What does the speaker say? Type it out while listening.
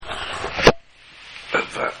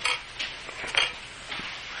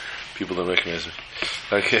people don't recognize me.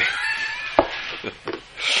 Okay.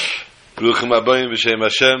 Bruchim Abayim B'Shem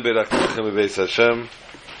Hashem, Be'Rachmechem B'Beis Hashem.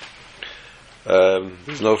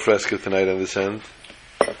 There's no fresca tonight on this end.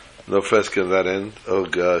 No fresca on that end. Oh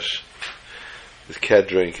gosh. This cat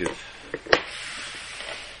drank it.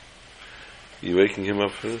 You waking him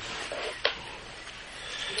up for this?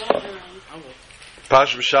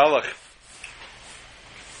 Pash B'Shalach.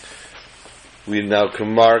 We now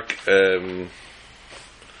can mark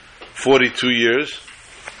 42 years.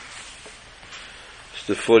 It's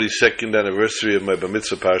the 42nd anniversary of my Bar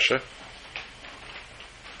Mitzvah Parsha.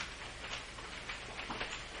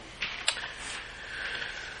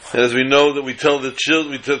 And as we know that we tell the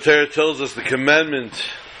children, the Torah tells us the commandment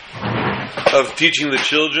of teaching the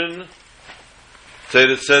children.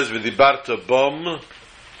 Torah says, "V'dibarta bom,"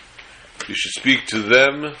 you should speak to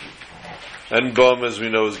them, and bom, as we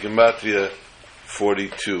know, is Gematria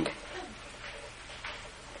 42.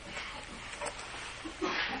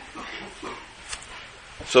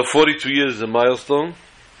 So 42 years is a milestone,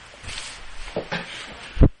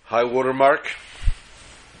 high water mark,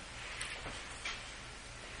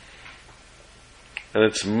 and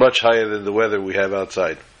it's much higher than the weather we have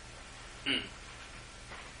outside.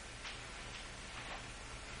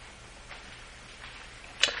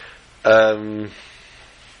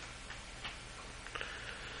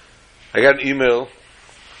 I got an email.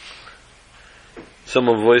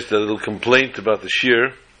 Someone voiced a little complaint about the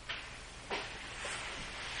shir.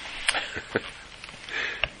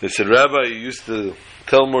 They said, "Rabbi, you used to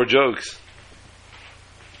tell more jokes.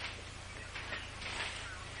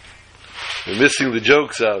 We're missing the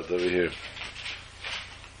jokes out over here."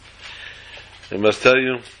 I must tell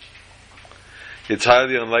you, it's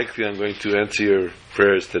highly unlikely I'm going to answer your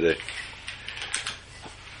prayers today.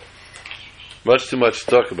 Much too much to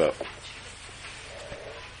talk about.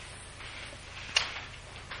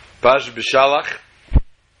 Pash B'Shalach,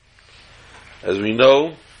 as we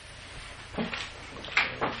know,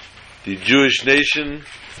 the Jewish nation,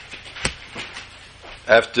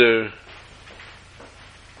 after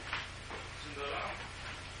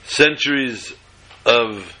centuries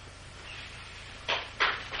of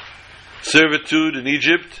servitude in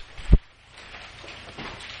Egypt,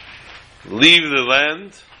 leave the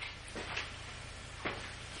land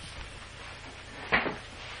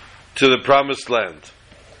to the promised land.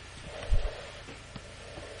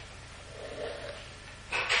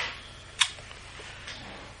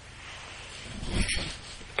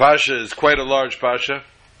 Pasha is quite a large Pasha.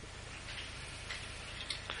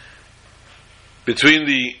 Between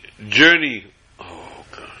the journey,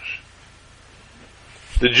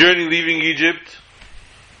 the journey leaving Egypt,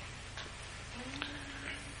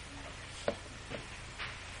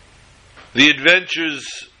 the adventures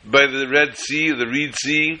by the Red Sea, the Reed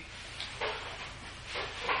Sea,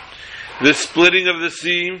 the splitting of the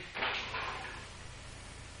sea,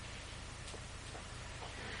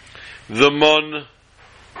 the Mon,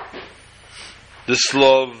 the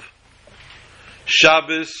Slav,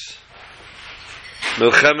 Shabbos,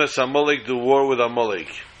 Milchemes Amalek, the war with Amalek.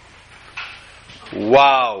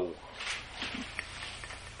 Wow!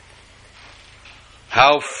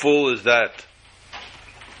 How full is that?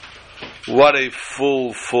 What a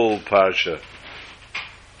full parsha.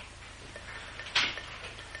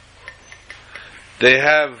 They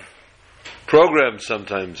have programs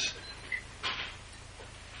sometimes.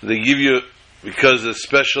 They give you, because of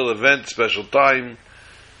special event, special time,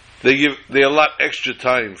 they allot extra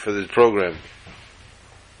time for the program.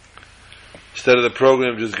 Instead of the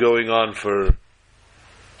program just going on for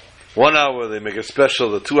 1 hour, they make a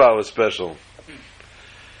 2-hour special.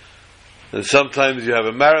 And sometimes you have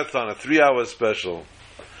a marathon, a 3-hour special.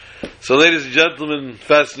 So ladies and gentlemen,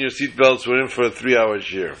 fasten your seatbelts, we're in for a 3-hour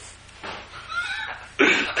shir.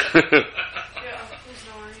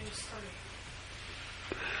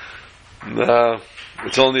 No,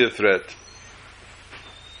 it's only a threat.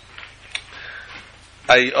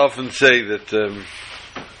 I often say that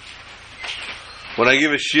when I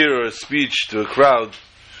give a shir or a speech to a crowd,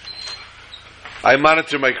 I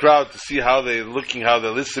monitor my crowd to see how they're looking, how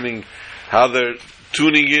they're listening, how they're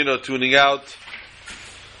tuning in or tuning out.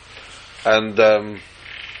 And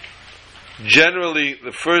generally,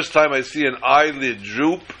 the first time I see an eyelid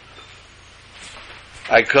droop,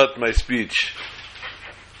 I cut my speech.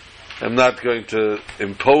 I'm not going to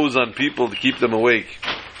impose on people to keep them awake.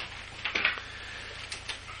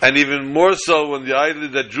 And even more so when the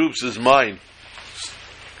eyelid that droops is mine.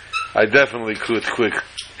 I definitely quit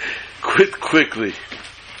quickly.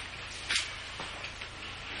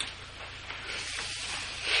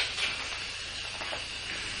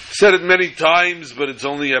 Said it many times, but it's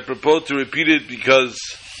only apropos to repeat it because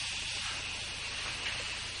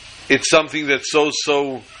it's something that's so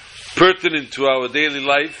pertinent to our daily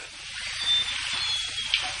life.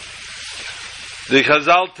 The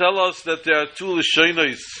Chazal tell us that there are two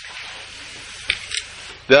Lashonos.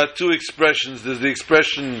 There are two expressions. There's the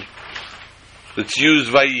expression that's used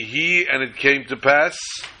Vayihi, and it came to pass.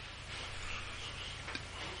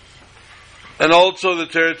 And also the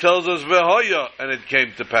Torah tells us Vehoya, and it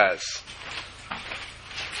came to pass.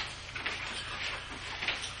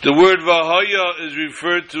 The word Vahoya is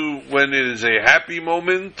referred to when it is a happy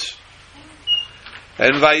moment,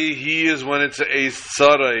 and Vayihi is when it's a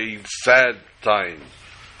tzara, a sad time.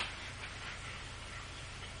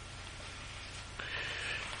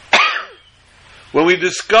 When we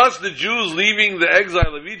discuss the Jews leaving the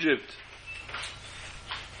exile of Egypt,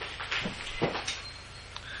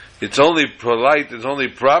 it's only polite, it's only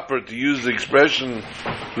proper to use the expression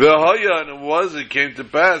Vehoya, and it came to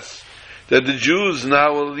pass that the Jews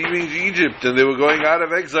now were leaving Egypt, and they were going out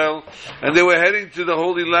of exile, and they were heading to the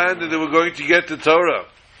Holy Land, and they were going to get the Torah.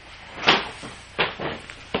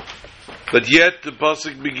 But yet the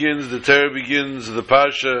pasuk begins, the Torah begins, the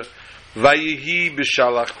parsha, Vayihi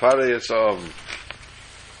b'shalach parei esam.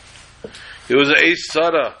 It was an Eis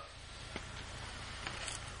Tzara.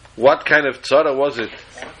 What kind of Tzara was it?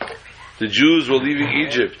 The Jews were leaving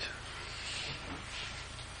Egypt.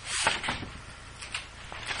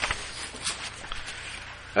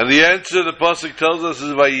 And the answer the pasuk tells us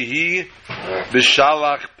is Vayihi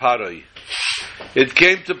b'shalach parei. It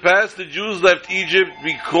came to pass the Jews left Egypt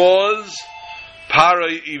because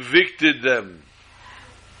Paroi evicted them.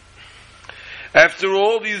 After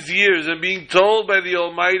all these years and being told by the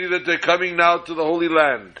Almighty that they're coming now to the Holy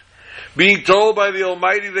Land, being told by the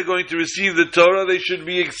Almighty they're going to receive the Torah, they should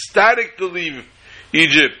be ecstatic to leave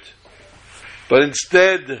Egypt. But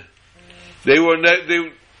instead, they were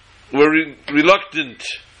reluctant.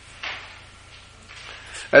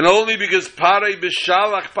 And only because Parei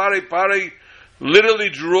b'shalach, Parei literally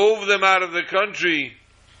drove them out of the country,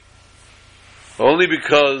 only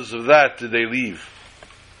because of that did they leave.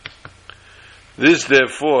 This,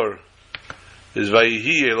 therefore, is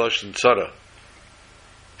Vayihi a Lashon Tzara.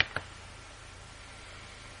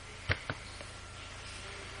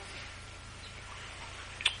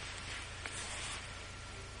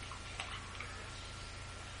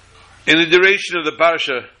 In the duration of the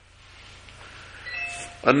parsha,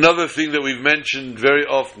 another thing that we've mentioned very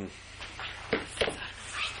often.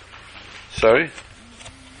 Sorry?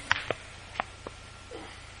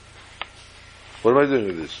 What am I doing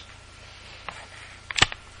with this?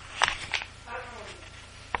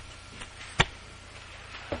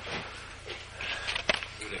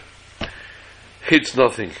 It's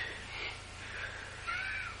nothing.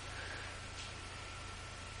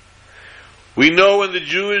 We know when the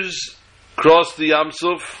Jews crossed the Yam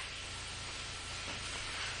Suf,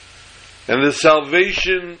 and the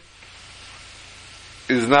salvation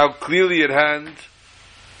is now clearly at hand,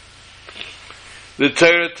 the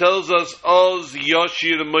Torah tells us, Oz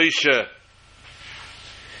Yashir Moshe.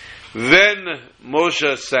 Then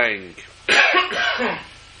Moshe sang.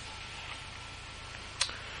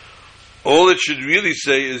 All it should really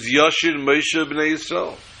say is Yashir Moshe b'nei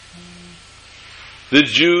Yisrael. The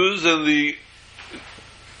Jews and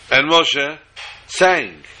Moshe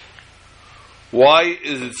sang. Why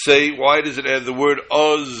does it add the word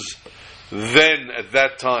Oz then at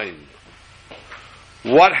that time?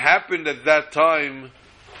 What happened at that time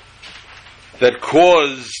that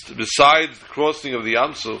caused, besides the crossing of the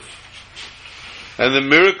Yam Suf and the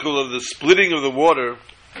miracle of the splitting of the water,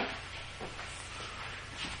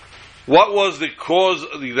 what was the cause,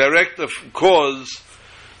 the direct cause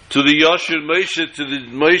to the Yashir Moshe, to the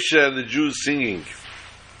Moshe and the Jews singing?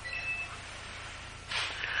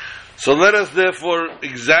 So let us therefore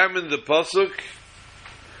examine the pasuk,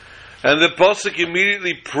 and the pasuk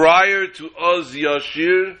immediately prior to Oz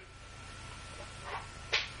Yashir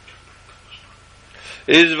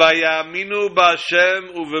is Vayaminu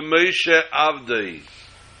b'Hashem u'v'Moshe Avdei,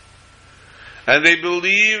 and they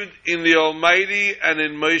believed in the Almighty and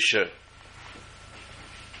in Moshe.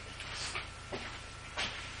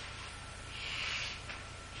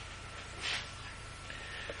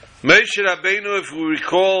 Moshe Rabbeinu, if we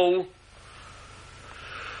recall,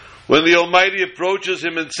 when the Almighty approaches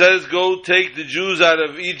him and says, go take the Jews out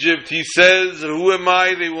of Egypt, he says, who am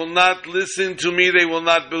I? They will not listen to me, they will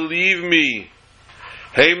not believe me.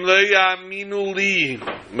 Heim lo ya'aminu li,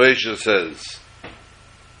 Moshe says.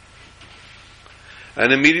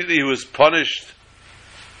 And immediately he was punished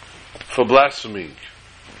for blaspheming.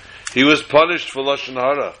 He was punished for Lashon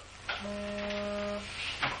Hara.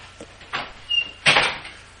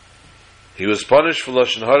 He was punished for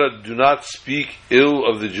Lashon Hara, do not speak ill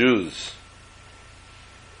of the Jews.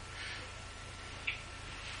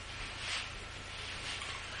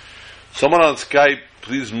 Someone on Skype,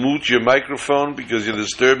 please mute your microphone because you're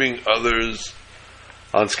disturbing others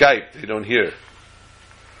on Skype. They don't hear.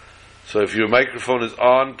 So if your microphone is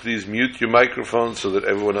on, please mute your microphone so that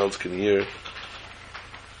everyone else can hear.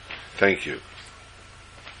 Thank you.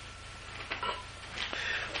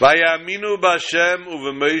 Vayaminu b'Hashem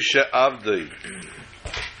u'v'Moshe avdei.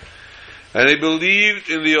 And they believed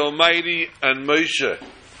in the Almighty and Moshe.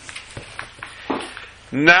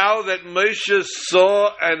 Now that Moshe saw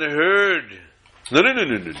and heard, no.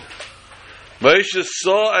 Moshe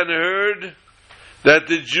saw and heard that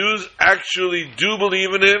the Jews actually do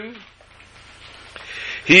believe in him,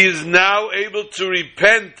 he is now able to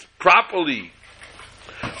repent properly.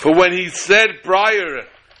 For when he said prior,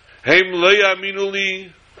 Heim lo ya'aminu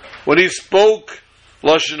li, when he spoke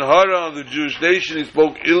Lashon Hara on the Jewish nation, he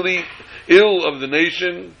spoke ill of the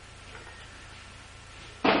nation.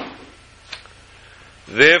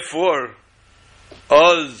 Therefore,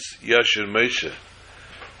 Oz Yashir Moshe,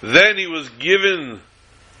 then he was given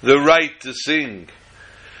the right to sing,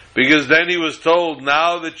 because then he was told,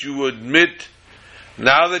 now that you admit,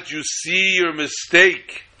 now that you see your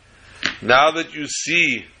mistake, now that you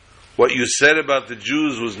see what you said about the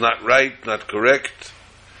Jews was not right, not correct,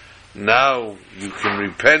 now you can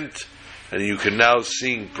repent and you can now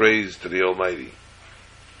sing praise to the Almighty.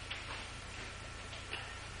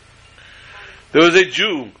 There was a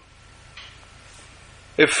Jew,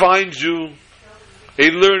 a fine Jew,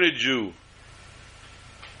 a learned Jew,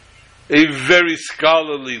 a very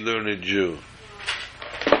scholarly learned Jew,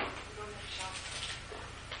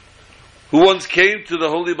 who once came to the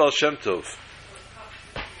holy Baal Shem Tov.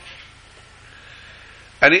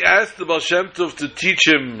 And he asked the Baal Shem Tov to teach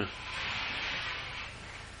him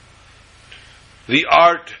the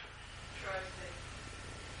art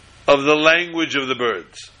of the language of the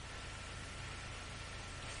birds.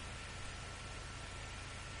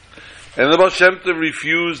 And the Baal Shem Tov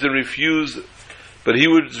refused, but he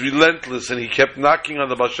was relentless and he kept knocking on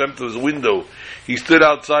the Baal Shem Tov's window. He stood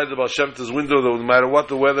outside the Baal Shem Tov's window, no matter what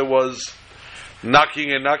the weather was,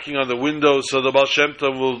 knocking on the window, so the Baal Shem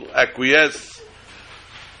Tov will acquiesce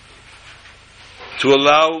to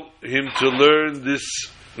allow him to learn this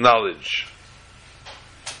knowledge.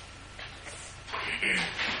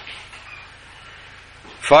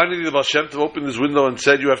 Finally, the Baal Shem Tov opened his window and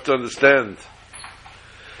said, you have to understand,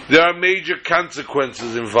 there are major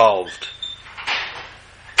consequences involved.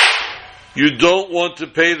 You don't want to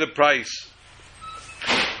pay the price.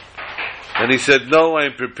 And he said, no, I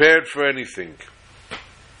am prepared for anything.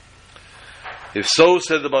 If so,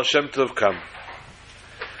 said the Baal Shem Tov, come.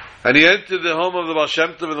 And he entered the home of the Baal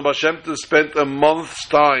Shem Tov, and the Baal Shem Tov spent a month's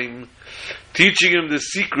time teaching him the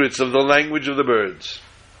secrets of the language of the birds.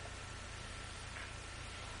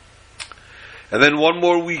 And then one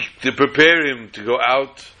more week to prepare him to go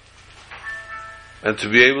out and to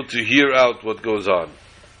be able to hear out what goes on.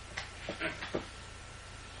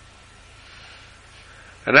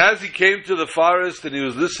 And as he came to the forest and he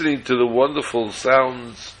was listening to the wonderful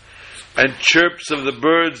sounds and chirps of the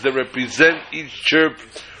birds that represent, each chirp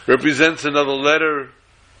represents another letter,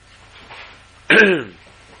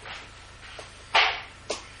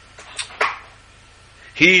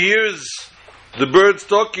 he hears the birds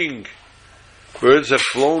talking. Birds have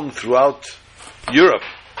flown throughout Europe.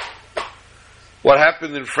 What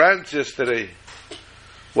happened in France yesterday?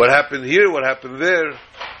 What happened here? What happened there?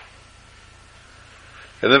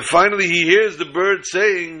 And then finally he hears the bird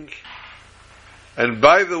saying, and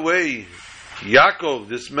by the way, Yaakov,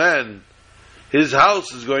 this man, his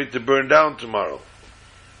house is going to burn down tomorrow.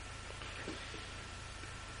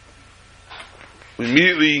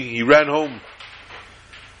 Immediately he ran home.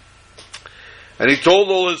 And he told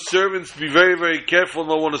all his servants to be very, very careful.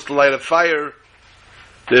 No one is to light a fire.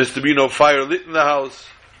 There's to be no fire lit in the house.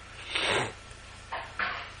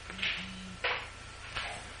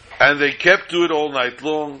 And they kept to it all night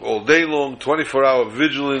long, all day long, 24-hour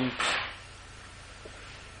vigilant.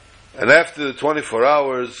 And after the 24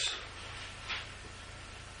 hours,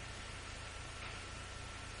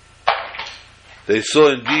 they saw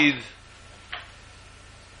indeed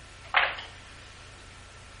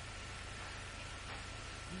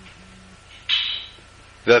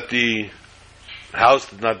that the house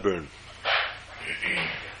did not burn.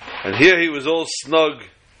 And here he was all snug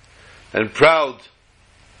and proud.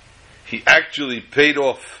 He actually paid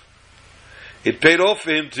off. It paid off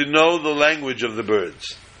for him to know the language of the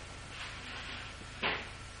birds.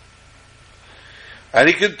 And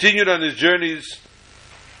he continued on his journeys.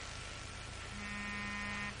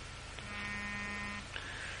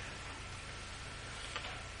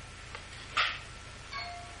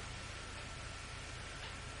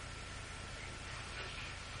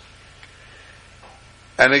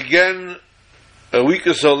 And again, a week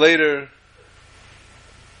or so later,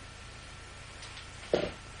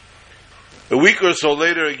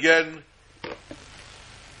 again,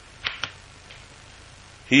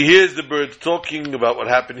 he hears the birds talking about what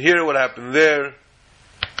happened here, what happened there,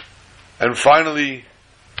 and finally,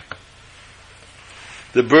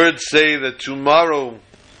 the birds say that tomorrow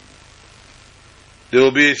there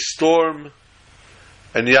will be a storm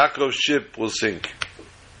and Yaakov's ship will sink.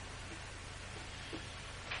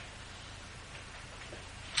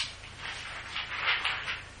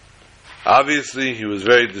 Obviously, he was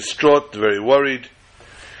very distraught, very worried.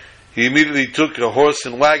 He immediately took a horse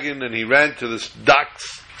and wagon and he ran to the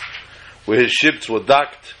docks where his ships were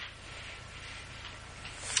docked.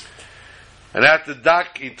 And at the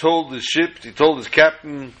dock, he told his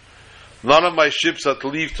captain, none of my ships are to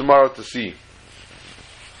leave tomorrow to sea.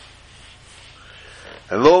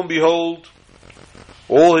 And lo and behold,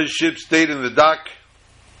 all his ships stayed in the dock.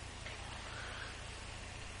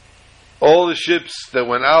 All the ships that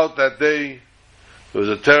went out that day, there was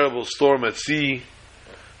a terrible storm at sea,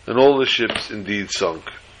 and all the ships indeed sunk.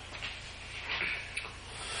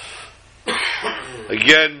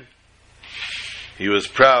 Again, he was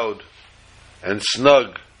proud and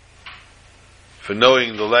snug for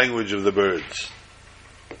knowing the language of the birds.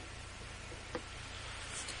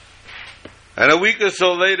 And a week or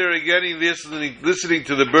so later, again, he listening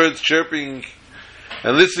to the birds chirping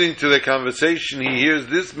and listening to their conversation, he hears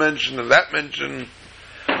this mention and that mention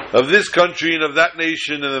of this country and of that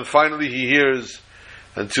nation, and then finally he hears,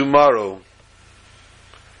 and tomorrow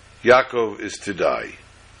Yaakov is to die.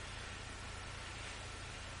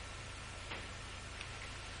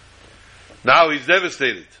 Now he's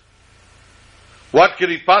devastated. What can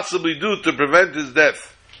he possibly do to prevent his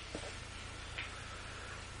death?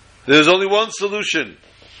 There's only one solution.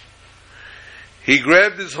 He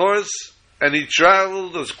grabbed his horse and he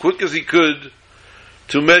traveled as quick as he could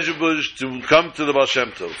to Mezhebush to come to the Baal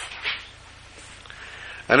Shem Tov.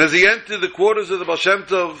 And as he entered the quarters of the Baal Shem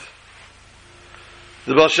Tov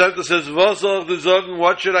says,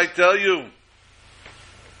 what should I tell you?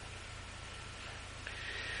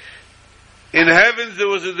 In heavens there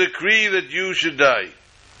was a decree that you should die.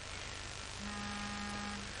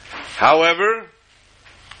 However,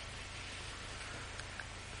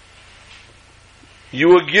 you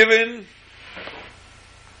were given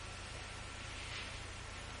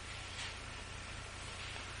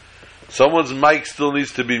someone's mic still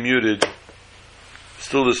needs to be muted.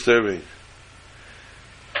 Still disturbing.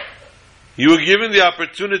 You were given the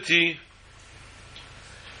opportunity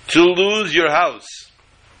to lose your house.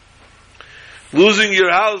 Losing your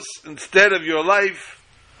house instead of your life,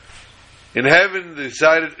 in heaven they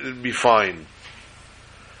decided it would be fine.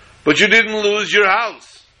 But you didn't lose your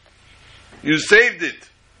house. You saved it.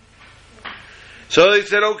 So they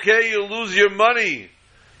said, okay, you'll lose your money.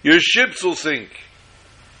 Your ships will sink.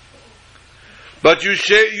 But you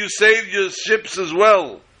saved your ships as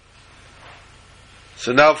well.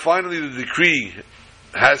 So now finally the decree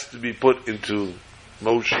has to be put into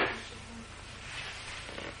motion.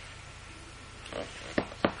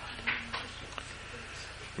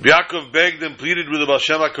 Yaakov begged and pleaded with the Baal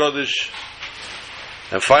Shem HaKadosh,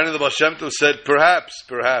 and finally the Baal Shem Tov said, perhaps.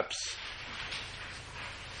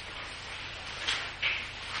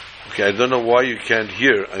 Okay, I don't know why you can't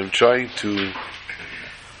hear. I'll try to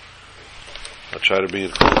bring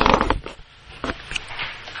it closer.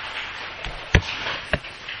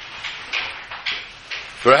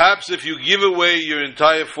 Perhaps if you give away your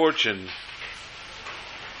entire fortune,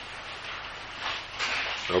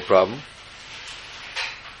 no problem.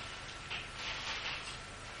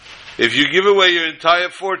 If you give away your entire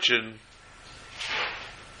fortune,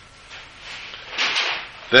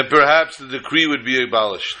 then perhaps the decree would be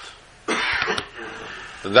abolished.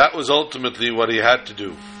 And that was ultimately what he had to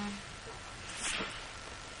do.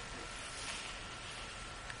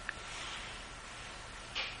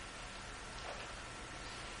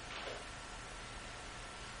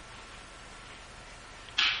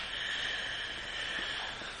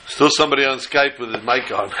 Still somebody on Skype with his mic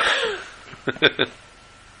on.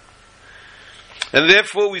 And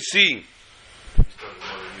therefore we see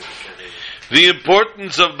the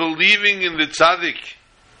importance of believing in the tzaddik,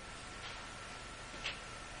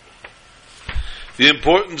 the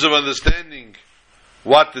importance of understanding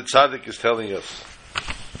what the tzaddik is telling us.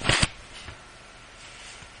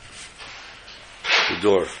 The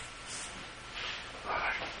door.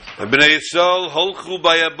 Bnei Yisrael holchu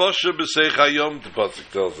bayabosha b'seich hayom, the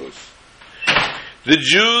pasuk tells us. The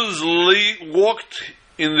Jews walked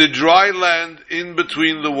in the dry land in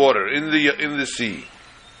between the water, in the sea.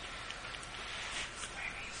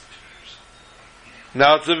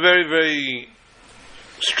 Now it's a very, very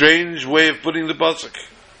strange way of putting the pasuk.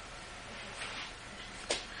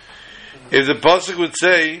 If the pasuk would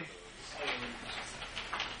say,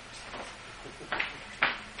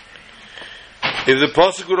 if the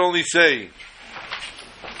pasuk would only say,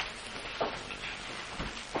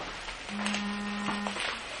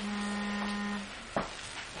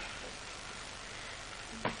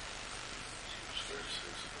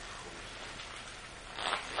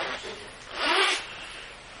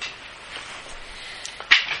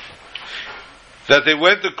 that they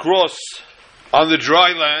went across on the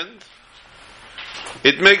dry land,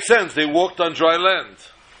 it makes sense. They walked on dry land.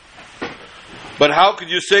 But how could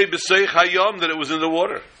you say b'seich hayom that it was in the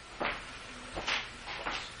water?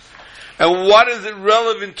 And what is it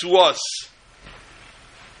relevant to us?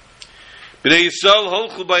 Bnei Yisrael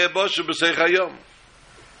holchu bayabasha b'seich hayom.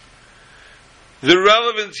 The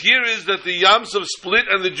relevance here is that the Yamsuf split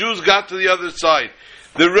and the Jews got to the other side.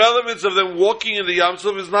 The relevance of them walking in the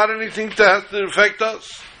Yamsuf is not anything to have to affect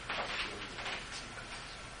us.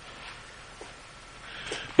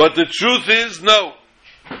 But the truth is, no.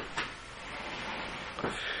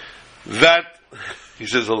 That, he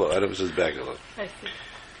says hello, Adam says back hello.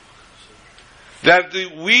 That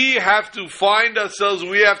we have to find ourselves,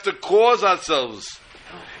 we have to cause ourselves,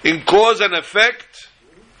 in cause and effect,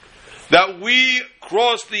 that we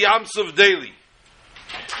cross the Yamsuf daily.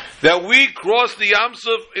 That we cross the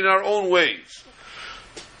Yamsuf in our own ways.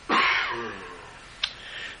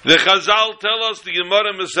 The Chazal tell us, the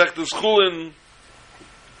Gemara Masechtas Chulin,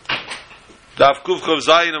 Daf Kuf Chav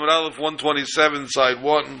Zayin Amar Aleph 127, side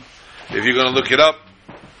 1, if you're going to look it up.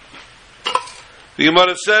 The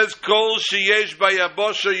Gemara says, Kol sheyesh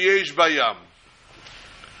bayabosha yesh bayam.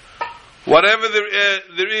 Whatever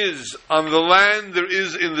there is on the land, there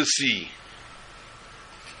is in the sea.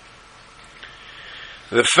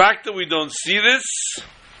 The fact that we don't see this,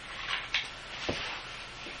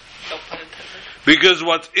 because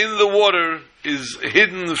what's in the water is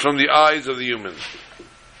hidden from the eyes of the human.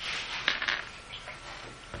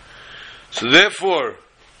 So therefore,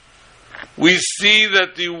 we see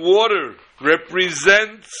that the water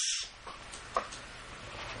represents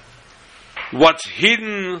what's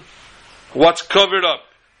hidden, what's covered up.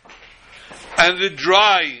 And the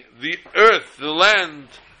dry, the earth, the land,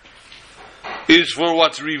 is for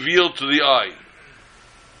what's revealed to the eye.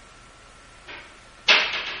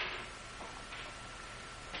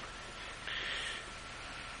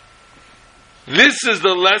 This is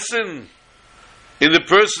the lesson in the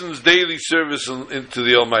person's daily service to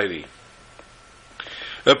the Almighty.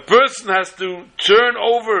 A person has to turn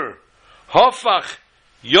over Hafach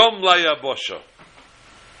Yom Layabosha.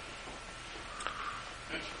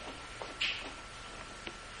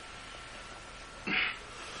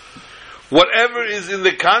 Whatever is in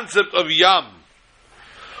the concept of Yam,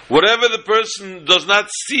 whatever the person does not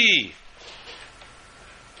see,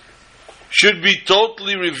 should be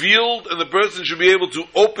totally revealed, and the person should be able to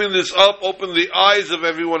open this up, open the eyes of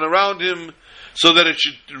everyone around him, so that it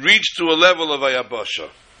should reach to a level of Ayabasha.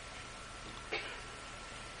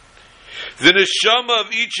 The neshama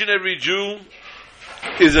of each and every Jew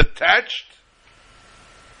is attached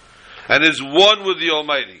and is one with the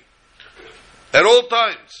Almighty at all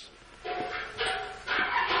times.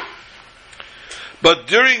 But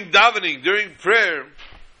during davening, during prayer,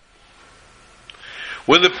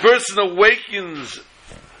 when the person awakens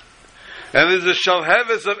and there's a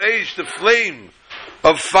shalheves of Eish, the flame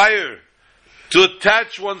of fire, to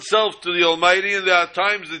attach oneself to the Almighty, and there are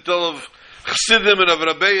times they tell of Chassidim and of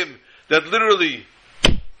Rabbeim that literally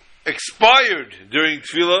expired during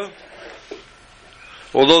Tefillah,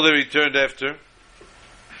 although they returned after.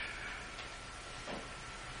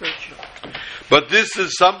 But this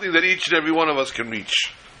is something that each and every one of us can reach.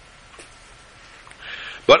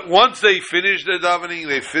 But once they finish their davening,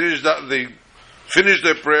 they finish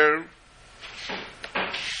their prayer,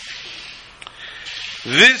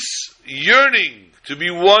 this yearning to be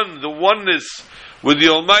one, the oneness with the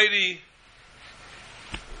Almighty,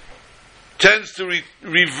 tends to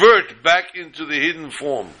revert back into the hidden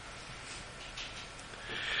form.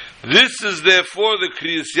 This is therefore the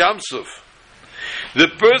Kriyas Yamsuf. The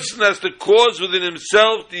person has to cause within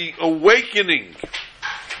himself the awakening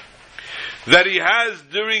that he has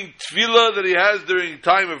during tefillah, that he has during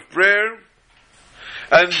time of prayer,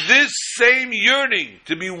 and this same yearning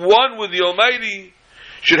to be one with the Almighty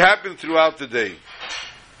should happen throughout the day.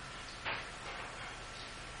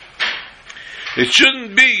 It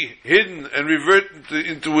shouldn't be hidden and revert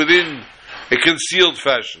into within a concealed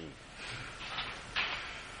fashion.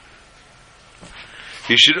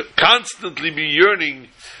 He should constantly be yearning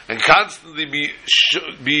and constantly be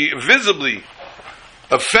visibly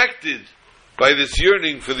affected by this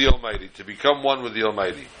yearning for the Almighty, to become one with the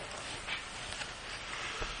Almighty.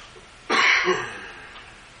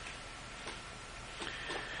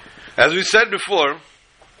 As we said before,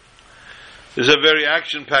 there's a very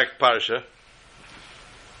action-packed parsha.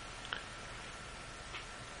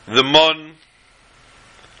 The Mon,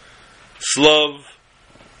 Slav,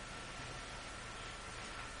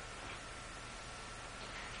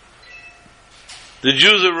 the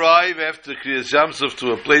Jews arrive after Kriyas Yamsuf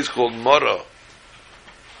to a place called Mara.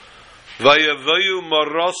 Vayavayu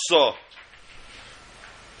Marasa.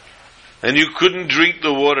 And you couldn't drink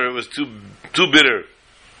the water, it was too bitter.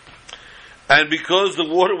 And because the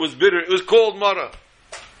water was bitter, it was called Mara.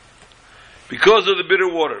 Because of the bitter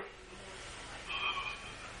water.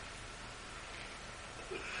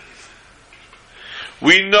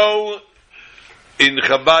 We know in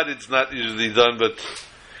Chabad it's not usually done, but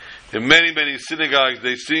in many, many synagogues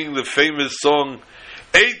they sing the famous song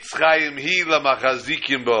Eitz Chaim Hi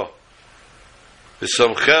Lamachazikim Bo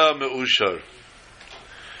V'Samchea Me'ushar.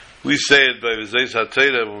 We say it by V'Zeis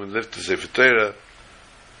HaTeirah when we lift the Sefer Torah,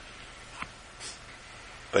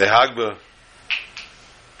 by Hagba,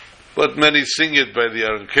 but many sing it by the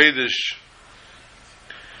Aron Kodesh.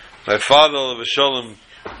 My father, Alav Shalom,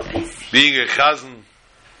 being a chazan,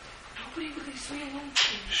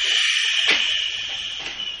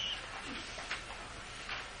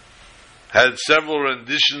 had several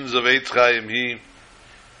renditions of Eitz Chaim Hi.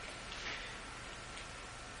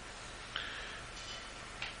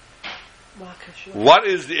 What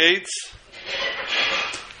is the Eitz?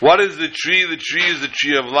 What is the tree? The tree is the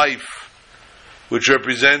tree of life, which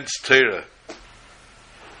represents Torah.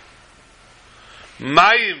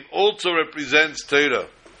 Mayim also represents Torah.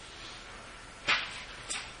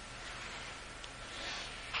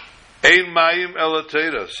 Ein Mayim Ela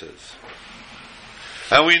Torah says.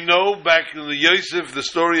 And we know back in the Yosef, the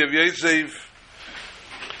story of Yosef,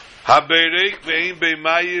 Haberek ve'ein bei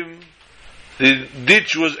Mayim, the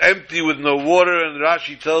ditch was empty with no water, and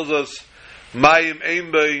Rashi tells us, Mayim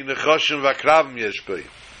ein bei nechoshem v'akravim yesh bei.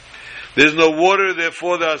 There's no water,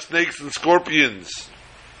 therefore there are snakes and scorpions.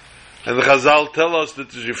 And the Chazal tell us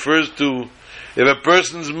that it refers to if a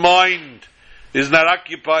person's mind is not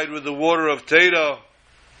occupied with the water of Torah,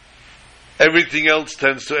 everything else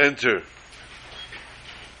tends to enter.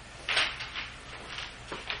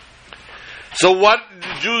 So what did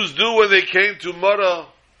the Jews do when they came to Mara?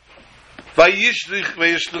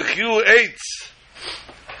 Vayishlichu eitz.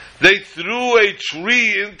 They threw a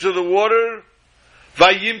tree into the water,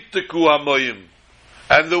 vayimteku hamoyim,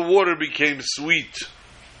 and the water became sweet.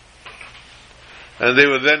 And they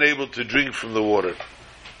were then able to drink from the water.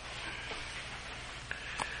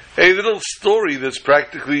 A little story that's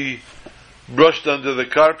practically brushed under the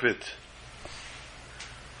carpet,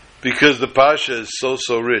 because the Pasha is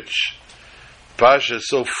so rich. Pasha is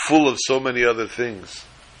so full of so many other things.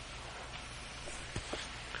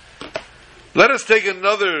 Let us take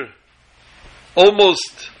another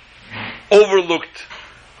almost overlooked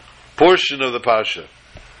portion of the Pasha.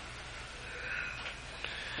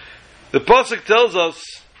 The Pasuk tells us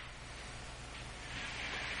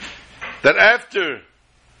that after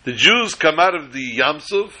the Jews come out of the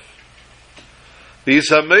Yamsuf, the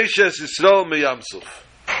Yisameshes Yisrael me Yamsuf.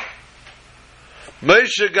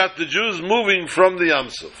 Moshe got the Jews moving from the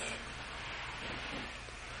Yamsuf.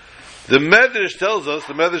 The Medrash tells us,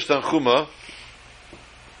 the Medrash Tanchuma,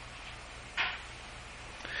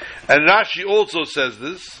 and Rashi also says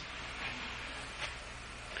this,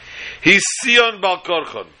 he's Sion Bal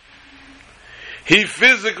Korchon. He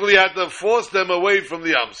physically had to force them away from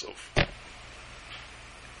the Yamsuf.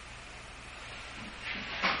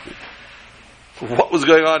 What was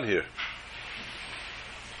going on here?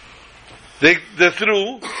 They're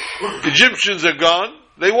through. Egyptians are gone.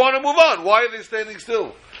 They want to move on. Why are they standing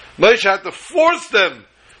still? Moshe had to force them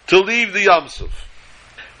to leave the Yamsuf.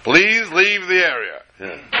 Please leave the area.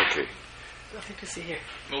 Yeah, okay. Nothing to see here.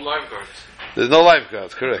 No lifeguards. There's no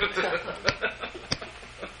lifeguards, correct.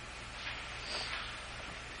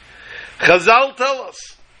 Chazal tell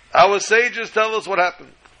us, our sages tell us what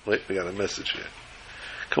happened. Wait, we got a message here.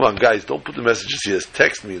 Come on, guys, don't put the messages here.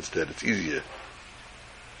 Text me instead. It's easier.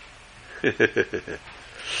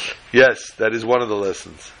 Yes, that is one of the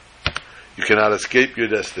lessons. You cannot escape your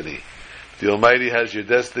destiny. If the Almighty has your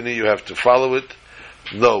destiny, you have to follow it.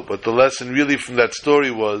 No, but the lesson really from that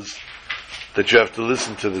story was that you have to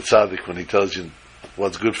listen to the tzaddik when he tells you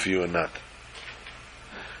what's good for you and not.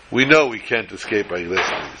 We know we can't escape our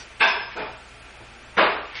destinies.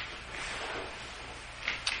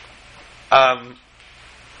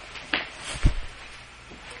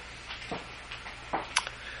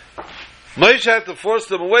 Moshe had to force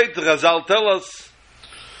them away. The Chazal tell us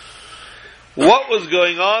what was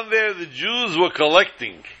going on there. The Jews were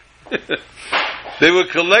collecting. They were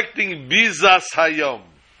collecting Bizas Hayom.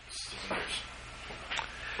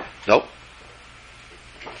 Nope.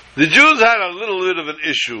 The Jews had a little bit of an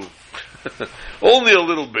issue. Only a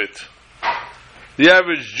little bit. The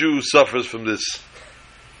average Jew suffers from this.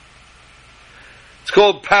 It's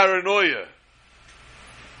called paranoia.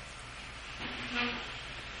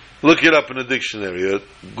 Look it up in a dictionary or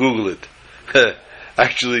Google it.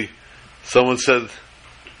 Actually, someone said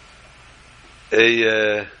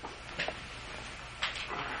a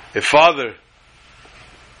father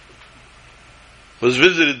was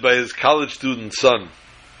visited by his college student son.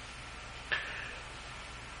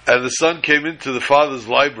 And the son came into the father's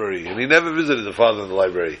library, and he never visited the father in the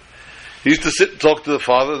library. He used to sit and talk to the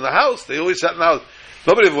father in the house. They always sat in the house.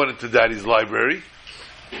 Nobody ever went into daddy's library.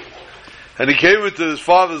 And he came into his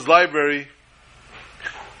father's library,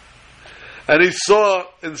 and he saw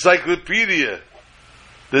encyclopedia,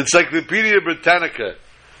 the Encyclopedia Britannica.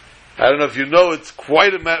 I don't know if you know, it's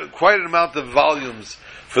quite an amount of volumes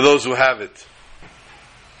for those who have it.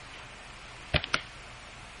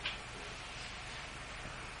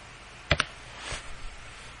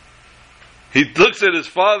 He looks at his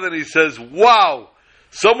father and he says, "Wow,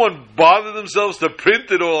 someone bothered themselves to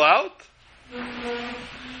print it all out?"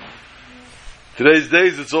 Today's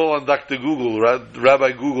days, it's all on Dr. Google,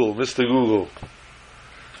 Rabbi Google, Mr. Google.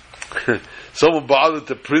 Someone bothered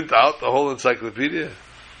to print out the whole encyclopedia?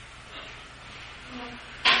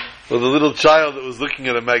 Or the little child that was looking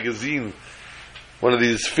at a magazine, one of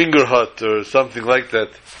these Finger Hut or something like that,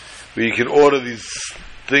 where you can order these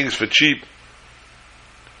things for cheap.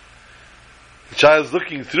 The child's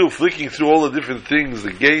flicking through all the different things,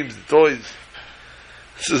 the games, the toys.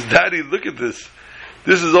 He says, "Daddy, look at this.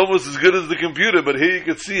 This is almost as good as the computer, but here you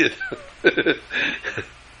can see it."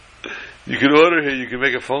 You can order here, you can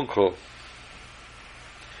make a phone call.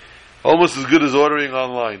 Almost as good as ordering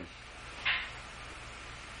online.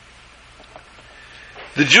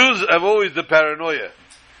 The Jews have always the paranoia.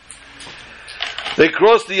 They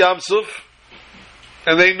cross the Yam Suf,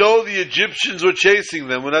 and they know the Egyptians were chasing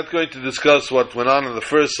them. We're not going to discuss what went on the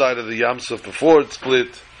first side of the Yam Suf before it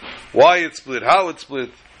split, why it split, how it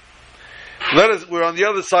split. We're on the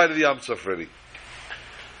other side of the Yam Suf already.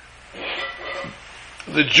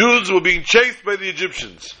 The Jews were being chased by the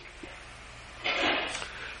Egyptians.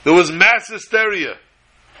 There was mass hysteria.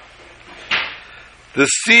 The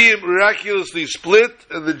sea miraculously split,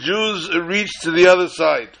 and the Jews reached to the other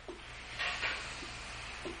side.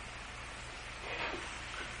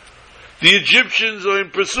 The Egyptians were in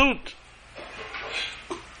pursuit.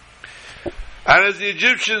 And as the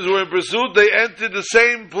Egyptians were in pursuit, they entered the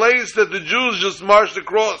same place that the Jews just marched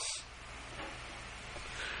across.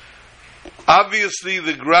 Obviously,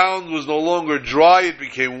 the ground was no longer dry, it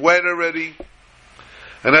became wet already.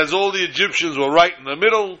 And as all the Egyptians were right in the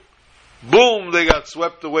middle, boom, they got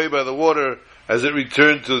swept away by the water as it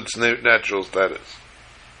returned to its natural status.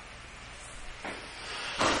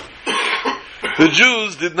 The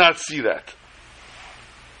Jews did not see that.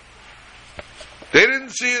 They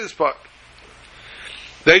didn't see this part.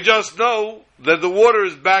 They just know that the water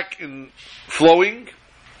is back in flowing,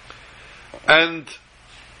 and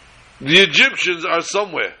the Egyptians are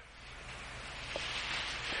somewhere.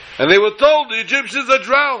 And they were told the Egyptians are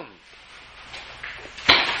drowned.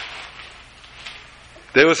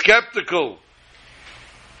 They were skeptical.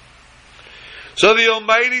 So the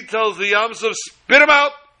Almighty tells the Yam Suf, spit them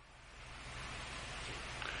out.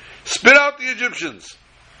 Spit out the Egyptians.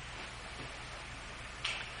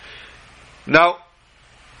 Now,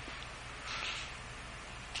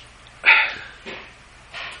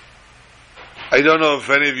 I don't know if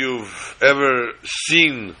any of you have ever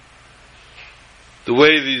seen the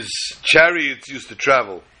way these chariots used to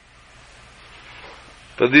travel.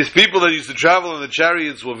 But these people that used to travel in the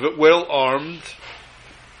chariots were well armed,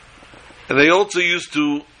 and they also used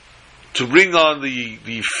to bring on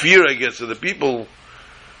the fear, I guess, of the people,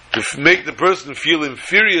 to make the person feel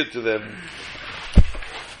inferior to them.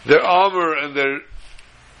 Their armor and their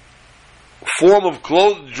form of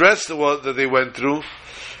dress that they went through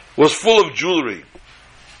was full of jewelry.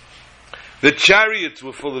 The chariots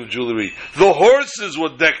were full of jewelry. The horses were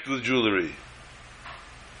decked with jewelry.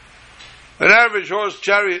 An average horse,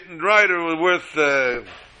 chariot, and rider was worth,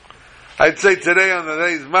 I'd say today on the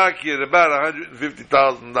day's market, about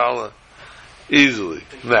 $150,000 easily.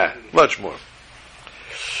 Nah, much more.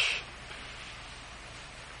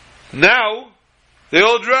 Now, they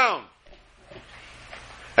all drown.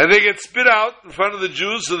 And they get spit out in front of the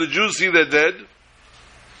Jews, so the Jews see they're dead.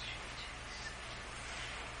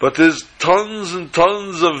 but there's tons and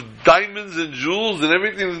tons of diamonds and jewels and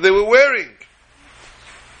everything that they were wearing.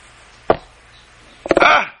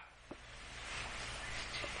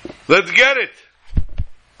 Let's get it.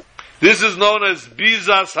 This is known as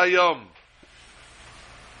Bizas Hayom.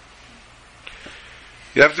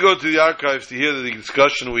 You have to go to the archives to hear the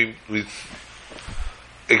discussion we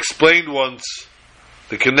explained once.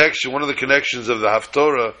 The connection, one of the connections of the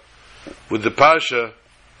Haftorah with the Pasha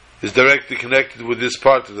is directly connected with this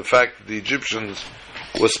part of the fact that the Egyptians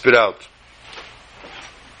were spit out.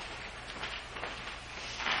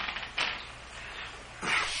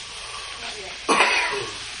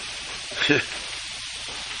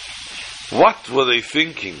 What were they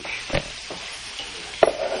thinking?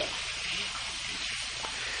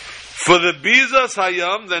 For the Bizas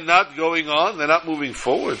Hayam, they're not going on, they're not moving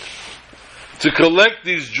forward. To collect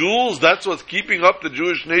these jewels, that's what's keeping up the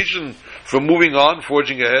Jewish nation from moving on,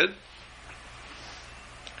 forging ahead.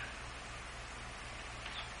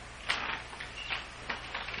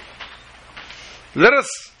 Let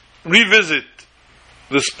us revisit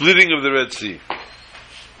the splitting of the Red Sea,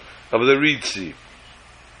 of the Reed Sea.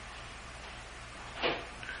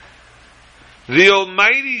 The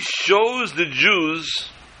Almighty shows the Jews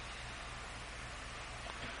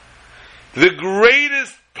the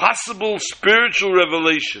greatest possible spiritual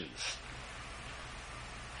revelations.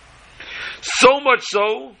 So much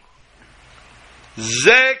so,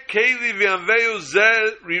 Zeh Keli V'Anveu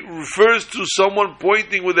Zeh refers to someone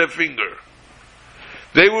pointing with their finger.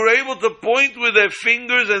 They were able to point with their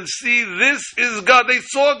fingers and see this is God. They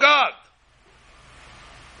saw God.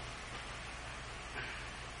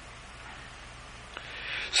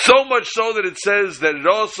 So much so that it says that it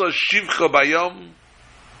also Shivcha Bayom,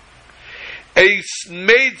 a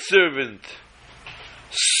maidservant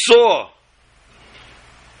saw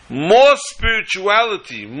more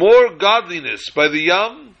spirituality, more godliness by the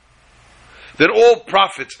Yam than all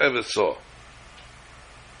prophets ever saw.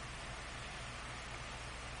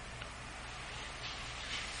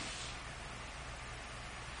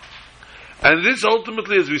 And this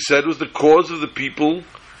ultimately, as we said, was the cause of the people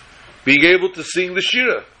being able to sing the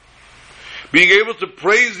Shira, being able to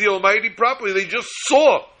praise the Almighty properly. They just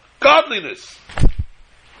saw godliness.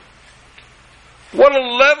 What a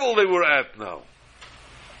level they were at now.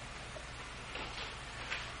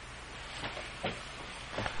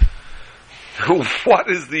 What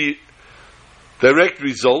is the direct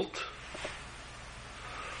result?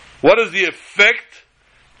 What is the effect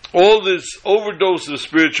all this overdose of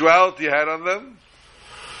spirituality had on them?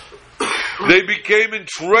 They became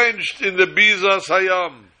entrenched in the Bizas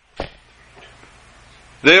Hayam.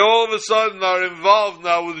 They all of a sudden are involved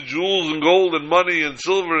now with jewels and gold and money and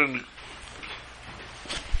silver and...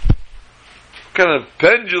 What kind of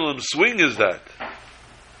pendulum swing is that?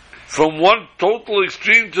 From one total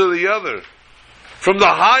extreme to the other. From the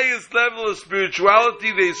highest level of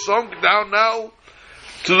spirituality, they sunk down now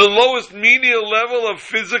to the lowest menial level of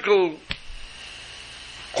physical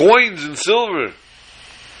coins and silver.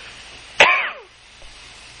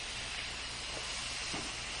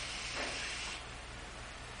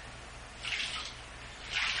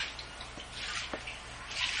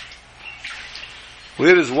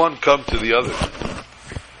 Where does one come to the other?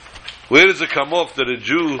 Where does it come off that a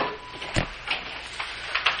Jew,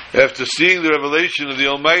 after seeing the revelation of the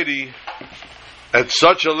Almighty at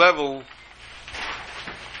such a level,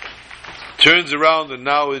 turns around and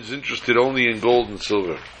now is interested only in gold and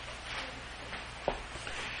silver?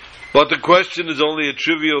 But the question is only a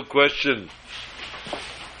trivial question.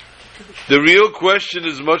 The real question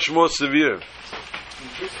is much more severe.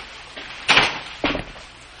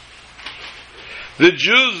 The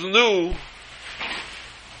Jews knew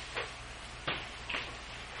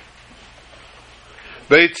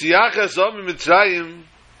Beitziach Hasom Mitzrayim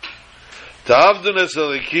Ta'avdun Es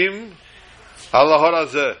Elikim Ala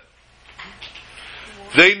Horazeh.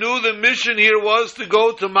 They knew the mission here was to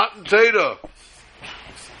go to Matan Torah.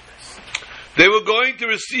 They were going to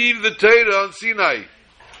receive the Torah on Sinai.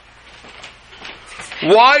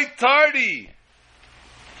 Why tardy?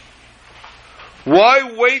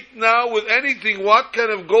 Why wait now with anything? What kind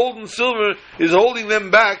of gold and silver is holding them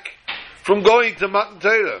back from going to Matan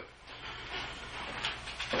Torah?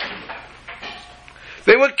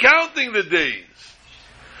 They were counting the days.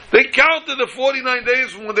 They counted the 49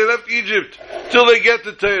 days from when they left Egypt till they get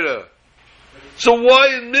to Torah. So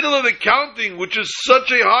why in the middle of the counting, which is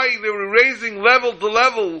such a high, they were raising level to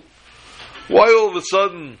level, why all of a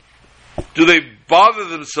sudden do they bother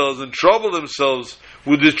themselves and trouble themselves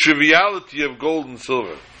with the triviality of gold and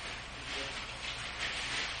silver?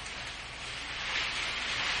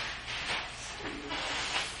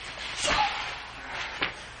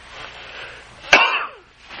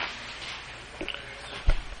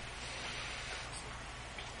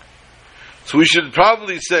 So we should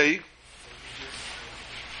probably say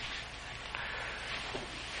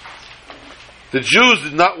the Jews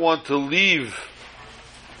did not want to leave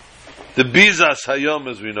the Bizas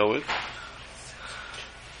Hayom as we know it.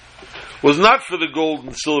 Was not for the gold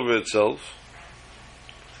and silver itself.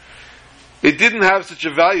 It didn't have such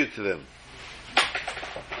a value to them.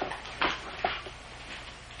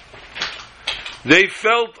 They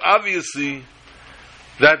felt, obviously,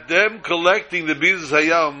 that them collecting the Bizas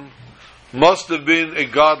Hayam must have been a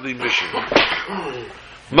godly mission.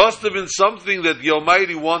 Must have been something that the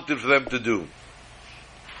Almighty wanted for them to do.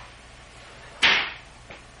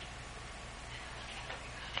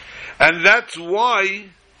 And that's why,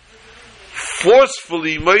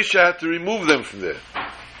 forcefully, Moshe had to remove them from there.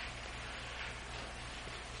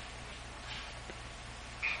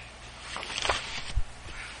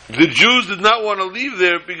 The Jews did not want to leave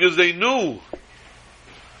there because they knew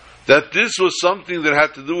that this was something that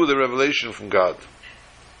had to do with a revelation from God.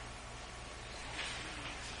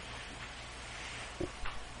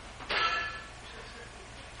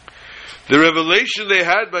 The revelation they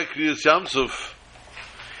had by Kriyas Yamsuf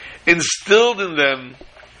instilled in them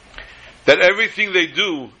that everything they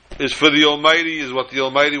do is for the Almighty, is what the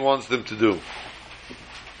Almighty wants them to do.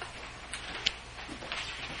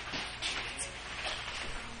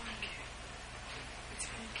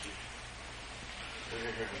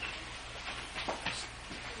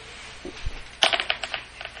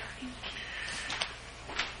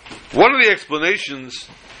 One of the explanations,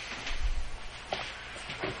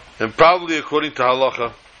 and probably according to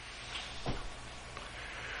Halacha,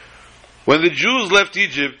 when the Jews left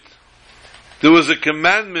Egypt, there was a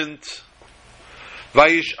commandment,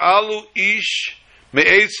 Vayish'alu ish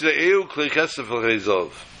me'etz re'eu klei chesef al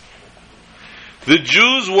chezov. The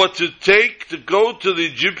Jews were to go to the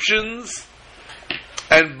Egyptians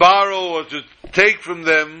and borrow or to take from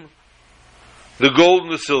them the gold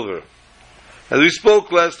and the silver. As we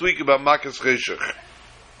spoke last week about Makas Cheshach.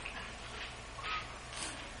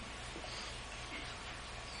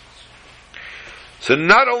 So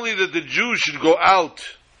not only that the Jews should go out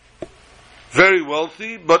very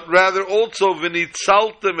wealthy, but rather also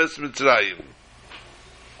v'nitzaltem es Mitzrayim.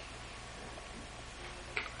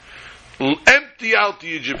 Empty out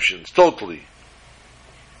the Egyptians, totally.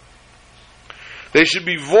 They should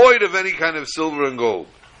be void of any kind of silver and gold.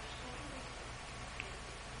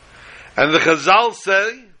 And the Chazal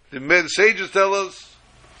say, the sages tell us,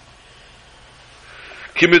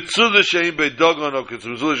 Ki mitzudah she'im bei dogon or ki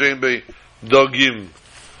mitzudah she'im bei dogim.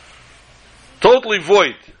 Totally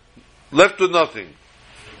void, left with nothing.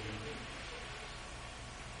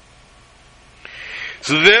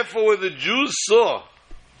 So therefore, when the Jews saw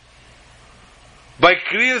by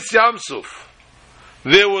Kriyas Yamsuf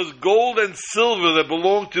there was gold and silver that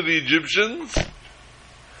belonged to the Egyptians,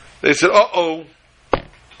 they said, uh-oh,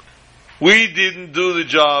 we didn't do the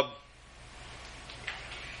job.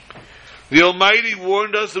 The Almighty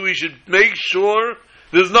warned us that we should make sure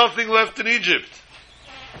there's nothing left in Egypt.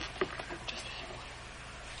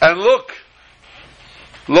 And look,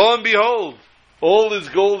 lo and behold, all this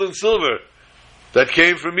gold and silver that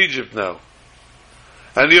came from Egypt now.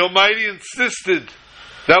 And the Almighty insisted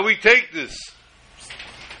that we take this.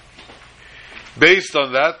 Based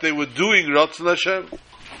on that, they were doing Ratzon Hashem.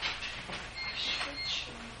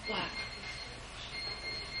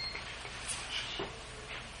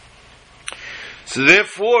 So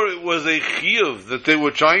therefore, it was a chiyuv that they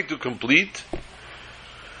were trying to complete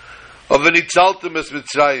of an itzaltem es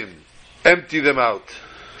Mitzrayim, empty them out.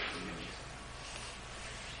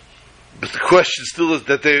 But the question still is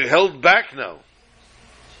that they held back now.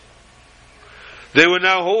 They were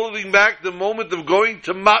now holding back the moment of going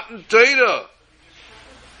to Matan Torah.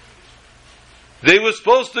 They were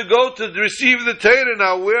supposed to go to receive the Torah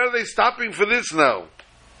now. Where are they stopping for this now?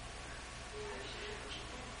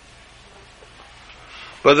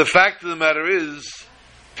 But the fact of the matter is,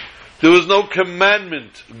 there was no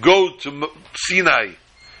commandment, go to Sinai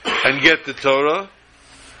and get the Torah.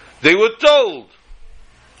 They were told,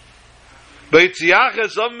 when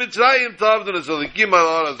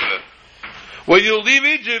you leave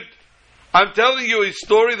Egypt, I'm telling you a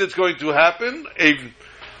story that's going to happen, a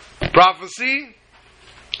prophecy.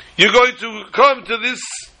 You're going to come to this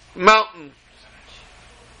mountain.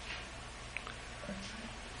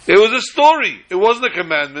 It was a story. It wasn't a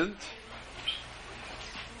commandment.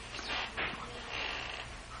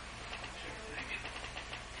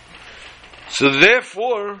 So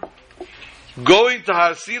therefore, going to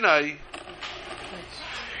Har Sinai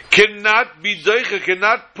cannot be doicha,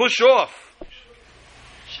 cannot push off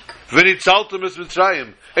V'nitzaltem es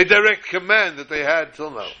Mitzrayim, a direct command that they had till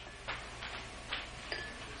now.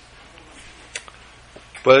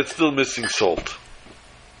 but it's still missing salt.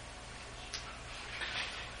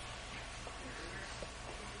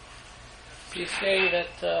 You're saying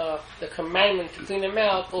that the commandment to clean them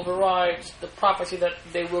out overrides the prophecy that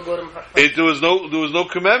they will go to. There was no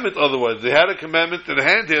commandment otherwise. They had a commandment in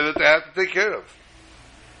hand here that they had to take care of.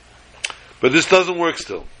 But this doesn't work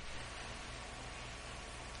still.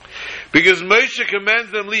 Because Moshe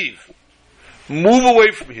commands them, leave. Move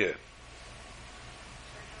away from here.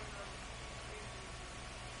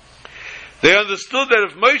 They understood that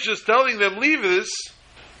if Moshe is telling them, leave this,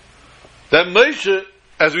 that Moshe,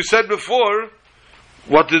 as we said before,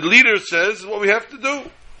 what the leader says is what we have to do.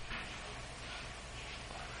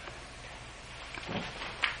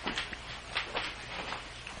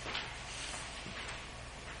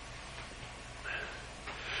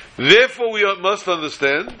 Therefore, we must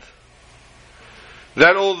understand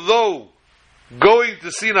that although going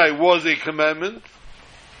to Sinai was a commandment,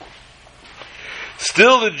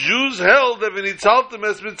 still the Jews held that V'nitzaltem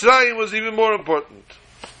es Mitzrayim was even more important.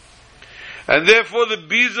 And therefore the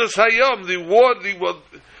Bizas Hayam, the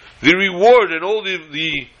reward and all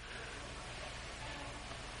the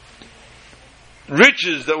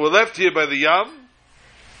riches that were left here by the Yam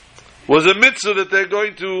was a mitzvah that they're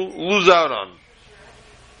going to lose out on.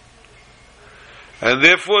 And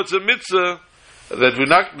therefore it's a mitzvah that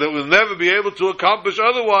we'll never be able to accomplish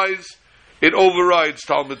otherwise. It overrides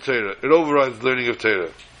Talmud Torah. It overrides learning of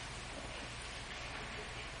Torah.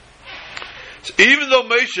 So even though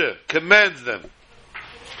Moshe commands them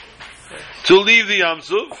to leave the Yam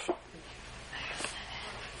Suf,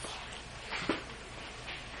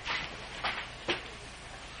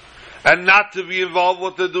 and not to be involved in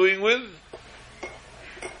what they're doing with,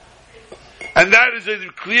 and that is a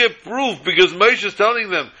clear proof because Moshe is telling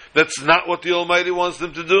them that's not what the Almighty wants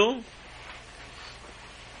them to do.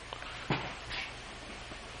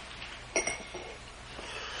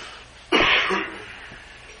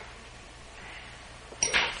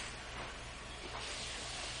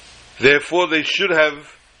 Therefore, they should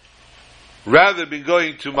have rather been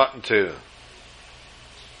going to Matan Torah.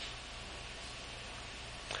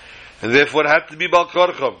 And therefore, it had to be Bal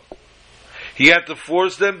Korcham. He had to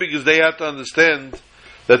force them because they had to understand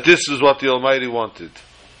that this is what the Almighty wanted.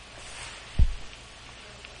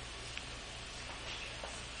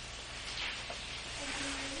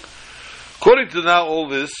 According to now all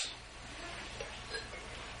this,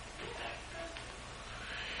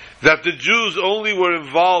 that the Jews only were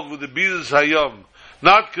involved with the Bizas Hayam,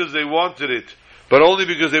 not because they wanted it, but only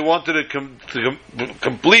because they wanted to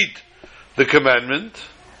complete the commandment,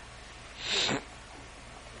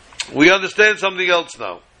 we understand something else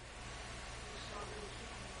now.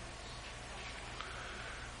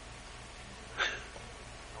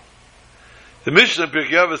 The Mishnah in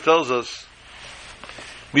Pirkei Avos tells us,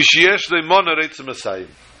 Mishiyesh le'mona reitzim asayim.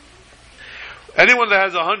 Anyone that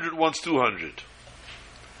has 100 wants 200.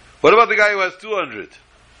 What about the guy who has 200?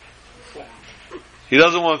 He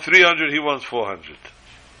doesn't want 300, he wants 400.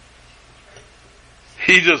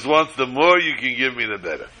 He just wants the more you can give me, the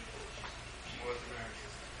better.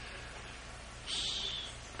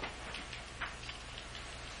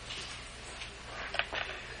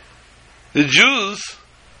 The Jews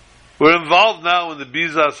were involved now in the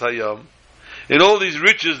Bizas Hayam, in all these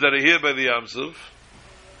riches that are here by the Yam Suf.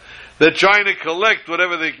 They're trying to collect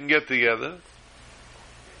whatever they can get together,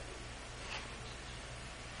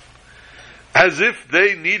 as if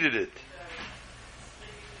they needed it.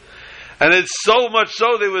 And it's so much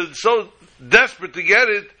so, they were so desperate to get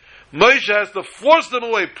it, Moshe has to force them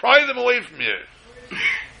away, pry them away from here.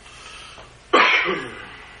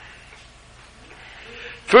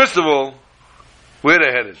 First of all, where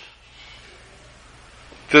they headed?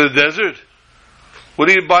 To the desert? What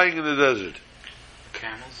are you buying in the desert?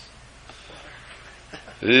 Camels.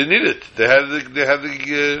 They didn't need it. They had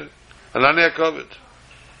the Anania covered.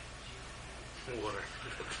 Water.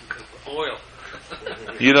 Oil.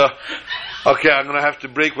 You know, okay, I'm going to have to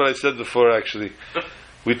break what I said before, actually.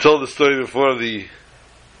 We told the story before,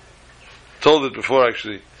 told it before,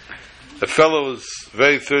 actually. A fellow was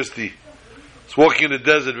very thirsty. He's walking in the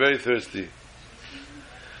desert, very thirsty.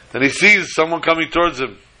 And he sees someone coming towards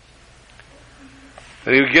him.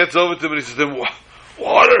 And he gets over to him and he says to him,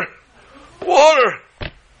 water! Water!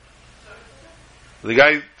 The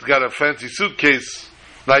guy's got a fancy suitcase,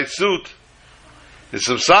 nice suit. He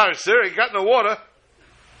says, I'm sorry, sir, I got no water,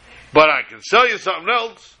 but I can sell you something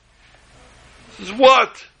else. He says,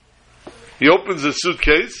 what? He opens his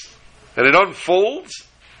suitcase, and it unfolds,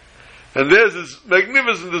 and there's this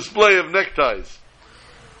magnificent display of neckties.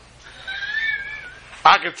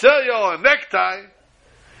 I can sell you all a necktie.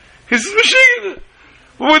 He says, Mashiach,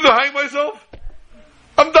 what do I hang myself?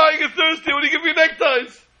 I'm dying of thirst here. What do you give me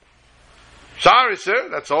neckties? Sorry, sir.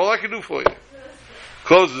 That's all I can do for you.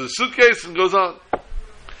 Closes his suitcase and goes on.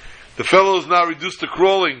 The fellow is now reduced to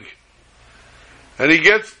crawling. And he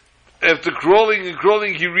gets, after crawling and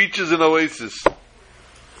crawling, he reaches an oasis.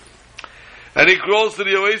 And he crawls to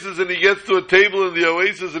the oasis and he gets to a table in the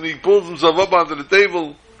oasis and he pulls himself up onto the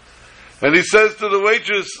table. And he says to the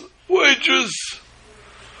waitress, "Waitress,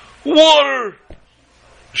 water."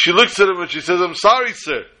 She looks at him and she says, "I'm sorry,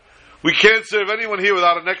 sir. We can't serve anyone here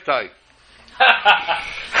without a necktie."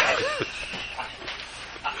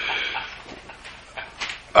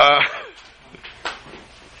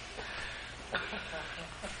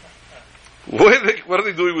 What are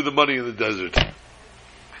they doing with the money in the desert?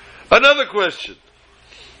 Another question.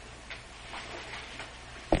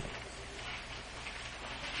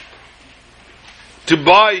 To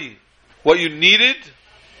buy what you needed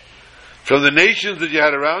from the nations that you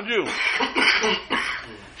had around you,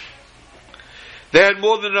 they had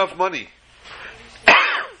more than enough money.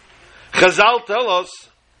 Chazal tell us,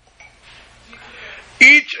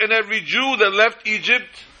 each and every Jew that left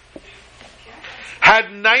Egypt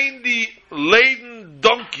had 90 laden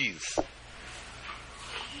donkeys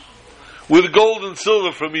with gold and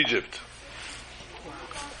silver from Egypt.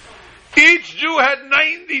 Each Jew had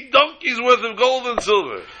 90 donkeys worth of gold and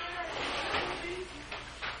silver.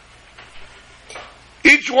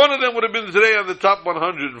 Each one of them would have been today on the top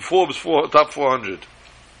 100 in Forbes top 400.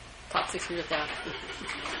 Top 600,000.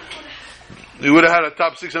 You would have had a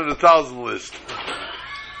top 600,000 list.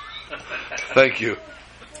 Thank you.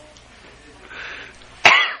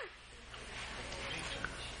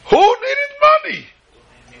 Who needed money?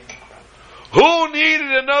 Who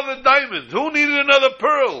needed another diamond? Who needed another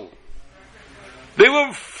pearl? They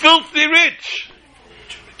were filthy rich.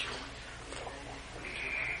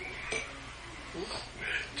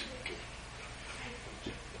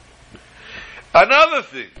 Another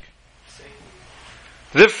thing,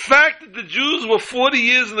 the fact that the Jews were 40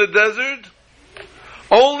 years in the desert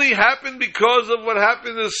only happened because of what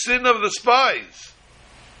happened, the sin of the spies.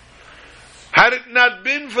 Had it not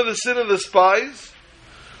been for the sin of the spies,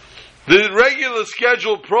 the regular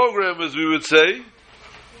scheduled program, as we would say,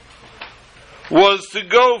 was to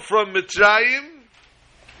go from Mitzrayim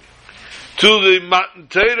to the Matan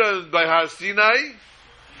Torah by Har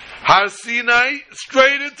Sinai,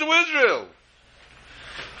 straight into Israel.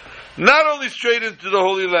 Not only straight into the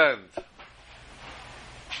Holy Land,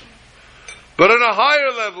 but on a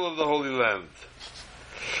higher level of the Holy Land.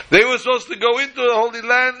 They were supposed to go into the Holy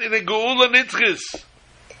Land in a Geula Nitzchis.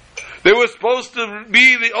 They were supposed to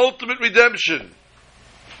be the ultimate redemption.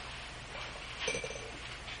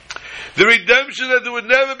 The redemption that there would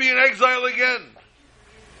never be in exile again.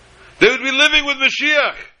 They would be living with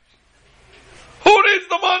Mashiach. Who needs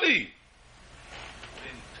the money?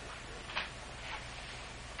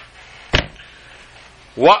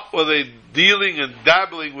 What were they dealing and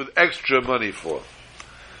dabbling with extra money for?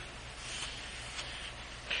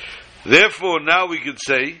 Therefore, now we can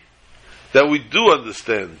say that we do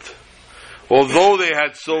understand, although they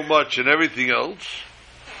had so much and everything else,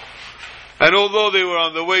 and although they were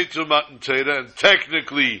on the way to Matan Torah, and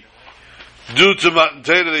technically, due to Matan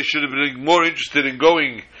Torah, they should have been more interested in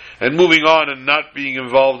going and moving on and not being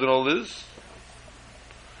involved in all this,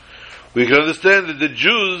 we can understand that the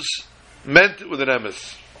Jews meant it with an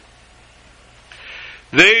emes.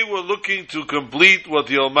 They were looking to complete what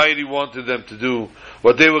the Almighty wanted them to do,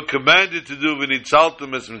 what they were commanded to do,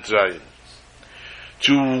 v'nitzaltem es Mitzrayim,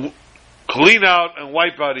 to clean out and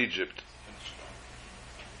wipe out Egypt.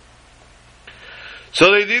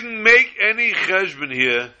 So they didn't make any cheshbon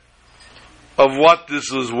here of what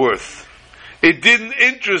this was worth. It didn't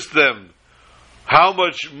interest them how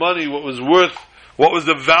much money, what was worth, what was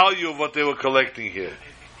the value of what they were collecting here.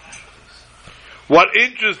 What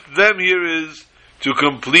interests them here is to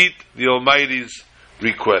complete the Almighty's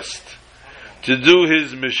request, to do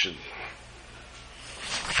His mission.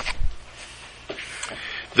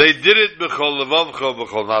 They did it b'chol levavcha,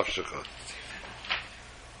 b'chol nafshecha.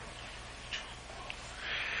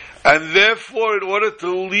 And therefore, in order to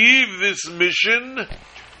leave this mission,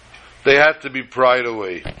 they had to be pried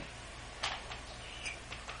away.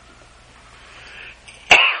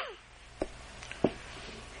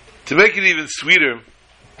 To make it even sweeter,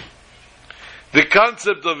 the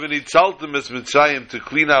concept of an itzaltem es Mitzrayim, to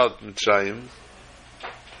clean out Mitzrayim,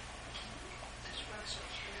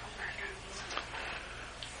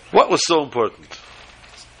 what was so important?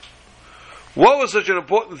 What was such an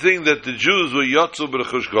important thing that the Jews were yotzu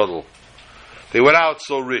b'rechush gadol? They went out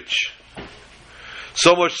so rich.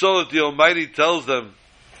 So much so that the Almighty tells them,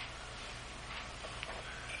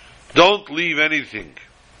 Don't leave anything.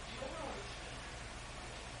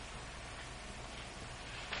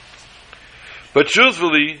 But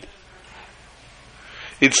truthfully,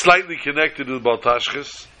 it's slightly connected with Baal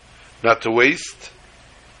Tashchis, not to waste.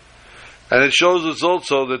 And it shows us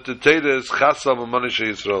also that the Torah is Chasam Amanisha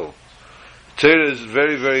Yisrael. Torah is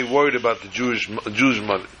very, very worried about the Jewish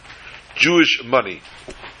money.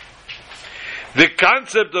 The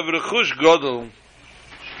concept of Rechush Godel,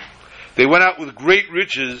 they went out with great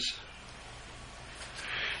riches,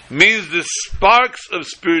 means the sparks of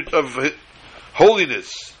spirit of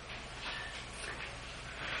holiness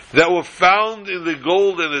that were found in the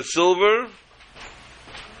gold and the silver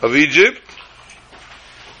of Egypt.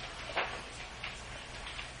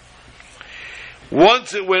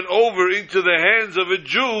 Once it went over into the hands of a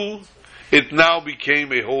Jew, it now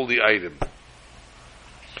became a holy item.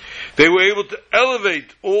 They were able to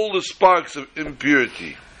elevate all the sparks of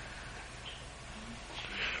impurity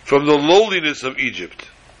from the lowliness of Egypt.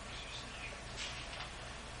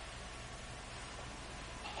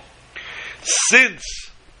 Since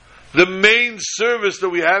the main service that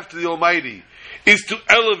we have to the Almighty is to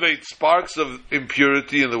elevate sparks of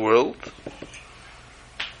impurity in the world,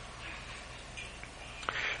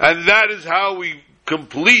 and that is how we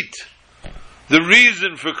complete the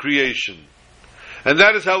reason for creation, and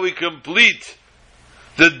that is how we complete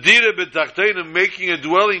the Dira B'Tachtenim, making a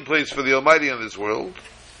dwelling place for the Almighty in this world.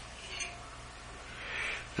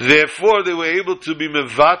 Therefore, they were able to be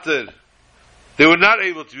mevater. They were not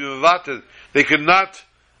able to be mevater. They could not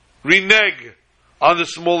renege on the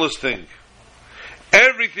smallest thing.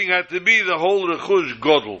 Everything had to be the whole Rechush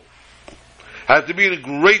Godel. Had to be in a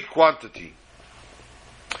great quantity.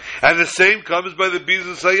 And the same comes by the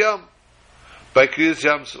Bizas Hayam, by Kriyas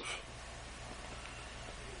Yamsuf.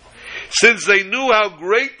 Since they knew how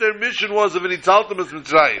great their mission was of an Italtamas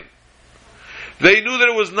Mitzrayim, they knew that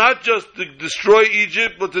it was not just to destroy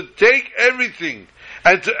Egypt, but to take everything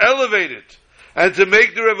and to elevate it, and to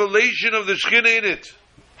make the revelation of the Shekhinah in it.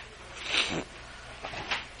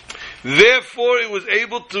 Therefore, it was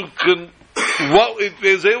able to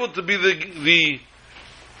be the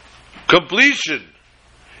completion.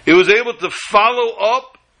 It was able to follow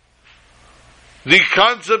up the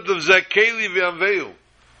concept of Zakeli V'Amveu,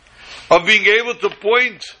 of being able to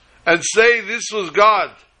point and say this was God,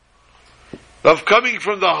 of coming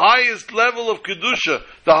from the highest level of Kedusha,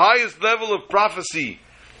 the highest level of prophecy,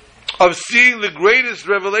 of seeing the greatest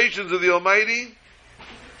revelations of the Almighty,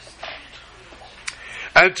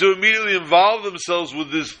 and to immediately involve themselves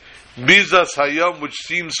with this Bizas Hayam, which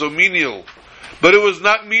seems so menial. But it was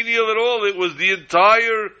not menial at all, it was the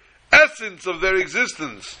entire essence of their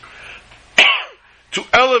existence. To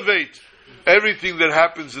elevate everything that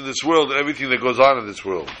happens in this world and everything that goes on in this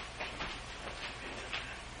world.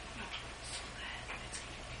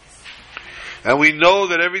 And we know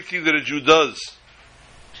that everything that a Jew does,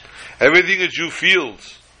 everything a Jew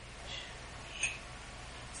feels,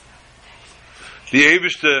 the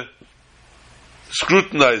Eibishter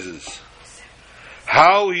scrutinizes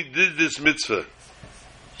how he did this mitzvah.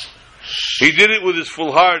 He did it with his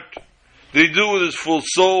full heart. Did he do it with his full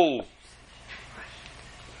soul?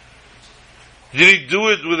 Did he do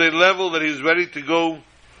it with a level that he was ready to go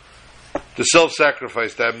to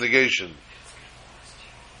self-sacrifice, to abnegation?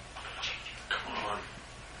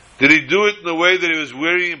 Did he do it in a way that he was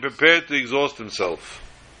weary and prepared to exhaust himself?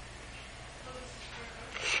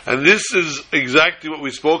 And this is exactly what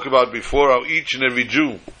we spoke about before, how each and every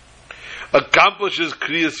Jew accomplishes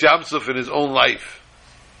Kriyas Yamsuf in his own life.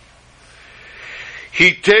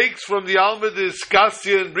 He takes from the Alma de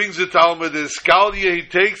Iskasya and brings it to Alma de Iskalia. He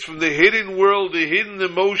takes from the hidden world, the hidden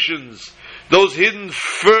emotions, those the hidden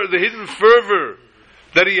fervor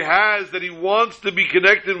that he has, that he wants to be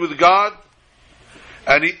connected with God,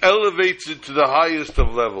 and he elevates it to the highest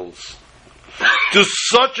of levels. To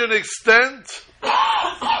such an extent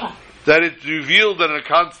that it's revealed on a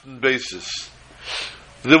constant basis.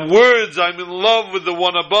 The words, I'm in love with the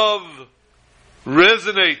one above,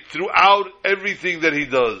 resonate throughout everything that he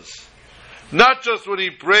does. Not just when he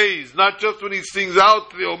prays, not just when he sings out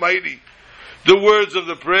to the Almighty, the words of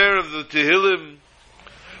the prayer of the Tehillim,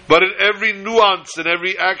 but in every nuance and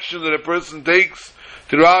every action that a person takes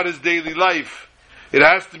throughout his daily life, it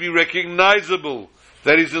has to be recognizable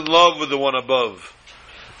that he's in love with the one above.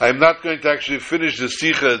 I'm not going to actually finish the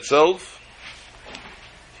Sikha itself.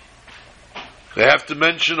 I have to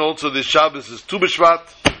mention also this Shabbos is Tu B'Shvat.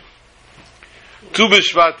 Tu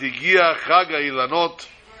B'Shvat Higia Chag HaIlanot.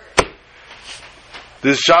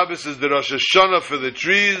 This Shabbos is the Rosh Hashanah for the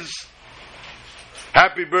trees.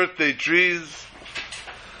 Happy birthday, trees.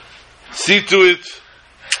 See to it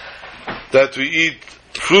that we eat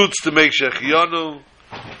fruits to make Shechianu.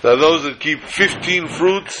 There are those that keep 15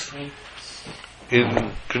 fruits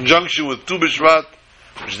in conjunction with Tu B'Shvat,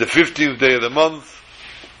 which is the 15th day of the month.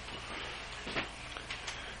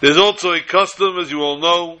 There's also a custom, as you all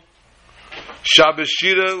know, Shabbos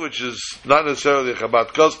Shira, which is not necessarily a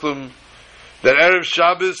Chabad custom, that Erev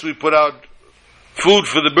Shabbos we put out food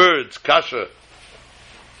for the birds, kasha.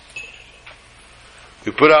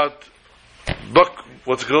 We put out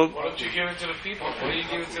what's it called? Why don't you give it to the people? Why do you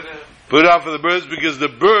give it to the... Put it out for the birds because the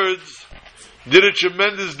birds did a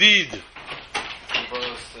tremendous deed.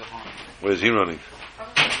 Where's he running?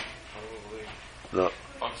 No.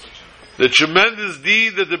 The tremendous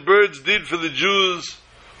deed that the birds did for the Jews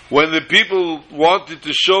when the people wanted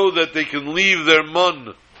to show that they can leave their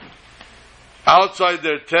mun outside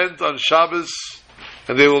their tent on Shabbos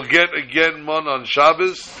and they will get again mun on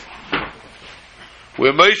Shabbos.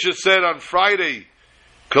 Where Moshe said on Friday,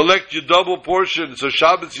 collect your double portion so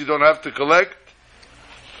Shabbos you don't have to collect.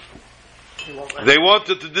 They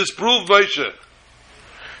wanted to disprove Moshe.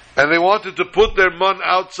 And they wanted to put their mun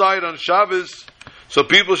outside on Shabbos so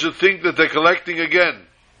people should think that they're collecting again.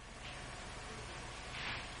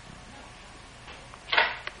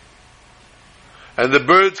 And the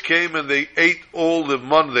birds came and they ate all the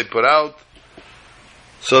mun they put out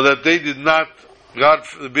so that they did not, God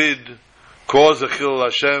forbid, cause a chil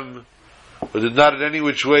Hashem, or did not in any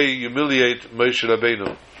which way humiliate Moshe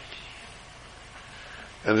Rabbeinu.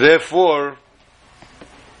 And therefore,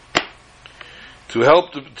 to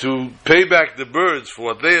help to pay back the birds for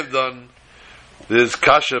what they have done, there's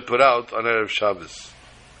kasha put out on Erev Shabbos.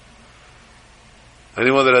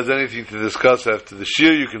 Anyone that has anything to discuss after the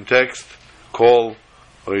shir, you can text, call,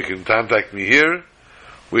 or you can contact me here.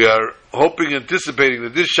 We are hoping, anticipating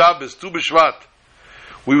that this Shabbos, Tu B'Shvat,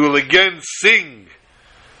 we will again sing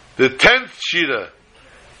the 10th Shira,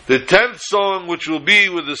 the 10th song, which will be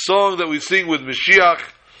with the song that we sing with Mashiach,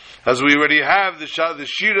 as we already have the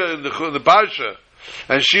Shira in the Parsha,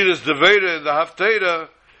 and Shira's Devera in the Haftarah.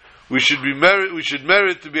 We should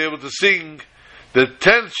merit to be able to sing the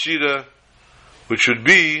 10th Shira, which would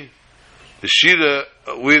be the Shira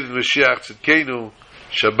with Mashiach Tzidkenu.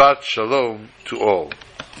 Shabbat Shalom to all.